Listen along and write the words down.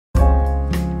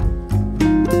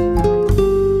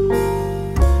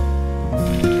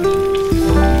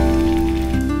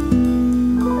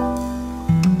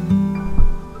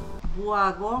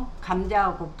갈치하고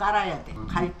감자하고 깔아야 돼.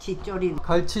 갈치조림.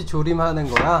 갈치조림 하는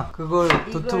거야? 그걸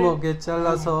두툼하게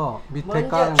잘라서 밑에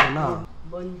까는구나.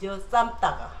 먼저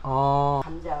삶다가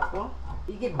감자하고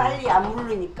이게 빨리 안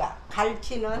물르니까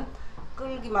갈치는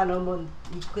끓기만 하면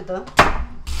있거든.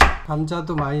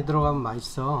 감자도 많이 들어가면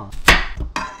맛있어.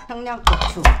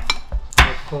 청양고추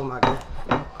매콤하게.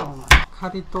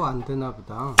 칼이 또 안 되나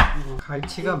보다.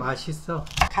 갈치가 맛있어.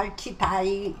 갈치 다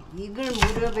이걸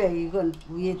무렵에 이건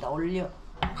위에다 올려.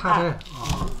 파를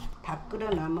다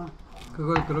끓여놔면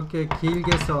그걸 그렇게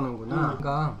길게 써는구나.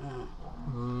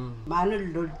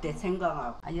 마늘 넣을 때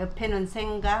생강하고 옆에는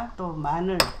생강 또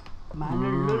마늘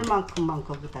넣을 만큼만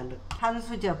거기다 넣어. 한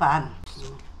수저 반.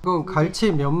 그건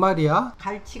갈치 몇 마리야?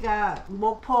 갈치가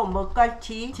목포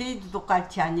먹갈치 제주도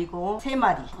갈치 아니고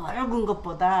 3마리. 얇은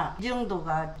것보다 이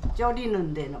정도가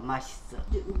졸이는 데는 맛있어.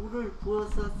 물을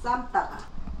부어서 삶다가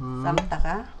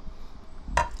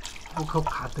한 컵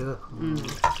가득.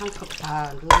 한 컵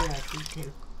다 넣어야지 될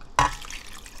것.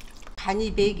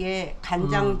 간이 배게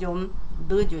간장 좀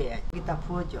넣어줘야 여기다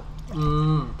부어줘.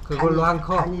 그걸로 한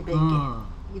컵? 간이 배게.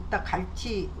 이따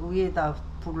갈치 위에다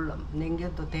불을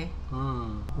남겨도 돼.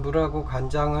 물하고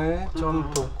간장을 좀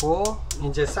붓고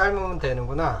이제 삶으면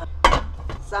되는구나.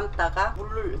 삶다가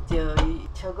물을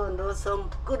저거 넣어서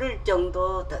끓을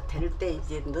정도 될 때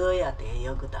이제 넣어야 돼.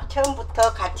 여기다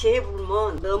처음부터 같이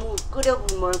해불면 너무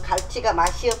끓여불면 갈치가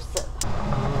맛이 없어.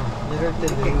 이럴 때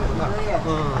넣는구나.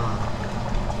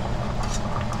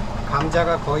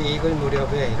 감자가 거의 익을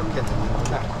무렵에 이렇게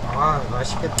넣는구나. 아,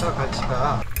 맛있겠다.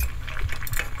 갈치가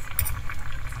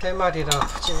 3마리라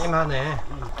푸짐하네.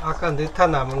 아까 넣다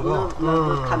남은 거.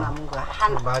 넣다 남은 거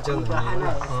맞아. 이거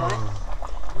하나에서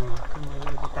그러면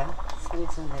여기다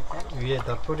생선에다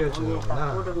위에다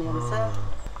뿌려주는구나. 위에다 뿌리면서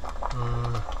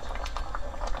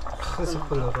한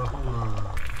스푼으로.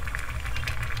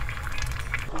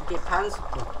 이게 반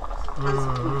스푼. 한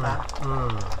스푼 반.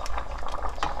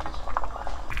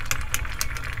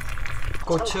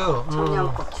 고추.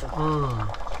 청양고추.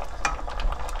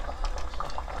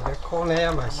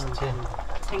 매콤해야 맛있지.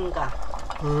 생강.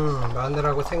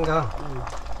 마늘하고 생강.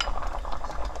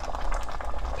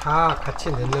 다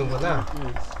같이 넣는구나.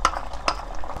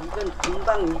 이건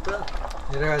금방 익어.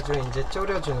 이래가지고 이제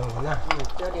졸여주는구나.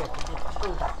 졸여.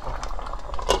 좀 갖고.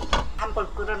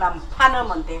 한번 끓여놔면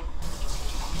파넣으면 돼.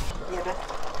 얘를.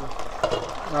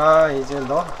 아, 이제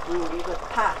넣어? 이거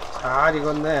파. 잘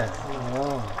익었네.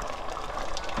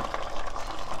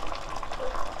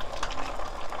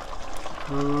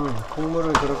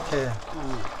 국물을 그렇게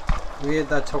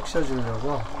위에다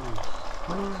적셔주려고.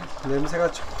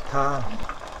 냄새가 좋다.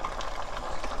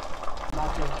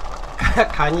 맞아.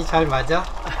 간이 잘 맞아?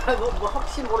 뭐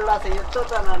혹시 몰라서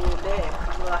여쭤봤는데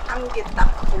그거 한 개 딱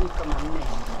보니까 맞네.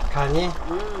 간이?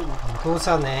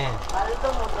 도사네.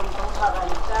 말도 못한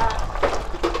동사가니까.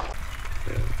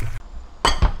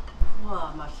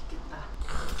 우와, 맛있겠다.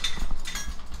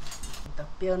 일단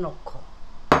뼈 넣고.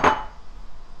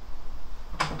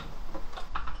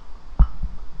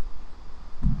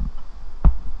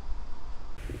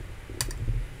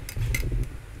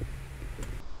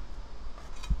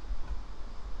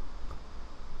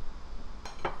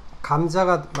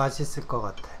 감자가 맛있을 것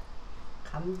같아.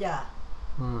 감자,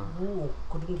 무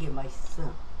그런 게 맛있어.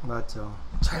 맞아.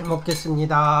 잘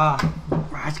먹겠습니다.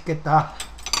 맛있겠다.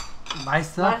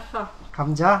 맛있어? 맛있어.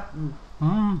 감자?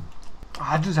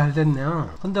 아주 잘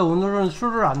됐네요. 근데 오늘은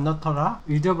술을 안 넣더라?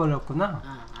 잊어버렸구나.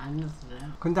 안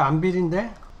넣었어요. 근데 안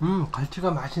비린데?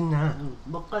 갈치가 맛있네.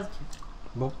 먹갈치.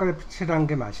 먹갈치란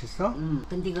게 맛있어?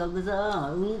 근데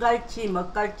거기서 은갈치,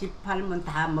 먹갈치 팔면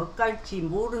다 먹갈치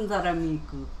모르는 사람이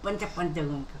그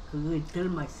번쩍번쩍한 그거 덜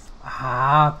맛있어.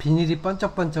 아, 비닐이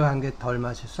번쩍번쩍한 게 덜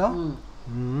맛있어?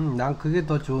 난 그게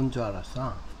더 좋은 줄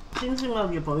알았어.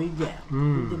 싱싱하게 보이지?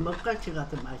 근데 먹갈치가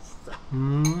더 맛있어.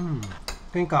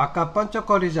 그러니까 아까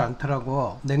번쩍거리지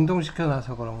않더라고.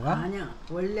 냉동시켜놔서 그런가? 아니야,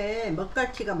 원래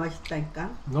먹갈치가 맛있다니까.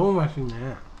 너무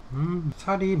맛있네.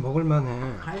 살이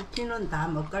먹을만해. 갈치는 다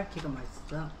먹갈치가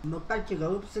맛있어. 먹갈치가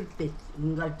없을 때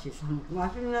은갈치 참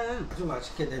맛있네. 아주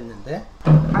맛있게 됐는데?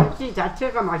 갈치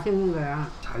자체가 맛있는 거야.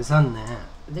 잘 샀네.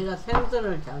 내가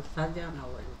생선을 잘 사잖아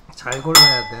원래. 잘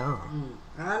골라야 돼요.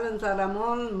 아는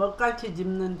사람은 먹갈치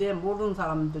집는데 모르는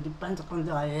사람들이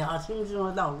반짝반짝해. 야,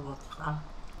 싱싱하다 그러고 사.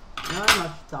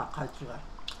 맛있다 갈치가.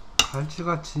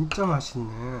 갈치가 진짜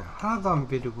맛있네. 하나도 안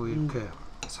비리고 이렇게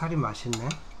살이 맛있네.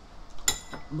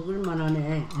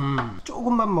 먹을만하네.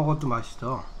 조금만 먹어도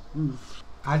맛있어.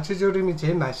 갈치조림이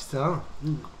제일 맛있어.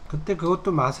 그때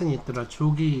그것도 맛은 있더라.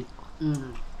 조기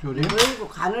조림. 그리고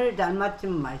간을 잘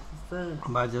맞추면 맛있어.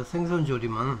 맞아. 생선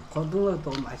조림은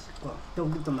고등어도 맛있고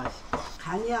조기도 맛있고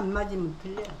간이 안 맞으면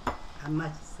틀려. 안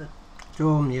맛있어.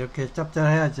 좀 이렇게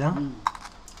짭짤해야죠.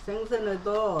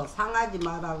 생선에도 상하지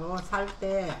말라고 살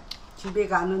때 집에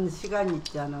가는 시간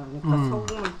있잖아. 그러니까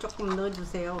소금을 조금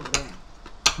넣어주세요. 그래.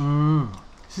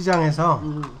 시장에서.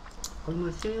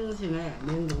 그러면 싱싱해.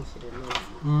 냉동실에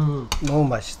넣어. 너무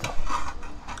맛있어.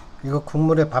 이거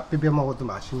국물에 밥 비벼 먹어도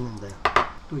맛있는데.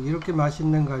 또 이렇게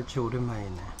맛있는 갈치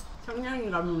오랜만이네. 청양이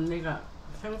가면 내가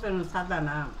생선을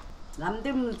사다나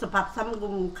남대문에서 밥 사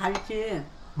먹으면 갈치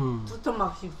두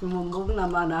토막씩 주면 먹나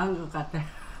마나 한 것 같아.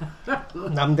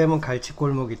 남대문 갈치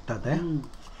골목 있다대.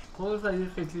 거기서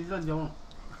이렇게 주셔줘.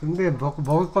 근데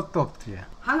먹을 것도 없지.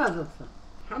 하나도 없어.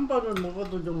 한 번을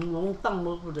먹어도 좀 몽땅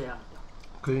먹으래야.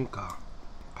 그러니까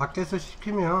밖에서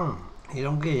시키면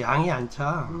이런 게 양이 안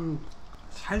차.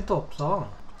 살도 없어.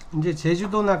 이제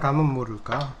제주도나 가면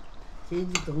모를까.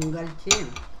 제주도 갈치.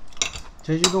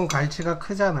 제주도 갈치가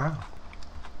크잖아.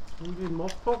 우리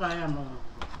목포 가야 뭐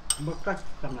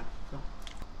먹갈치가 맛있어.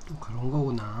 또 그런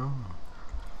거구나.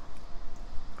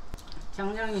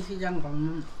 청량리 시장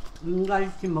가면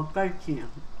은갈치, 먹갈치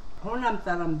호남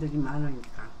사람들이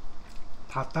많으니까.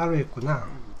 다 따로 있구나.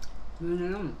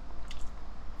 여기는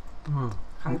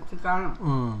갈치가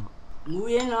음.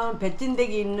 위에는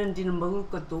배찐대기 있는지는 먹을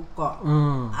것도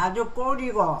없고 아주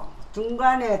꼬리고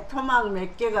중간에 토막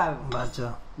몇 개가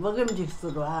맞아.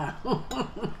 먹음직스러워.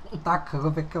 딱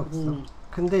그거밖에 없어.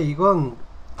 근데 이건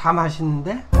다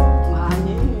맛있는데?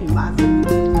 아니 맛은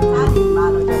싸지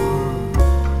말아줘.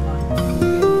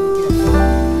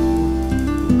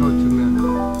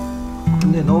 넣어주면.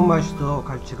 근데 너무 맛있어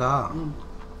갈치가.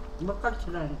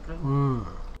 먹갈치라니까.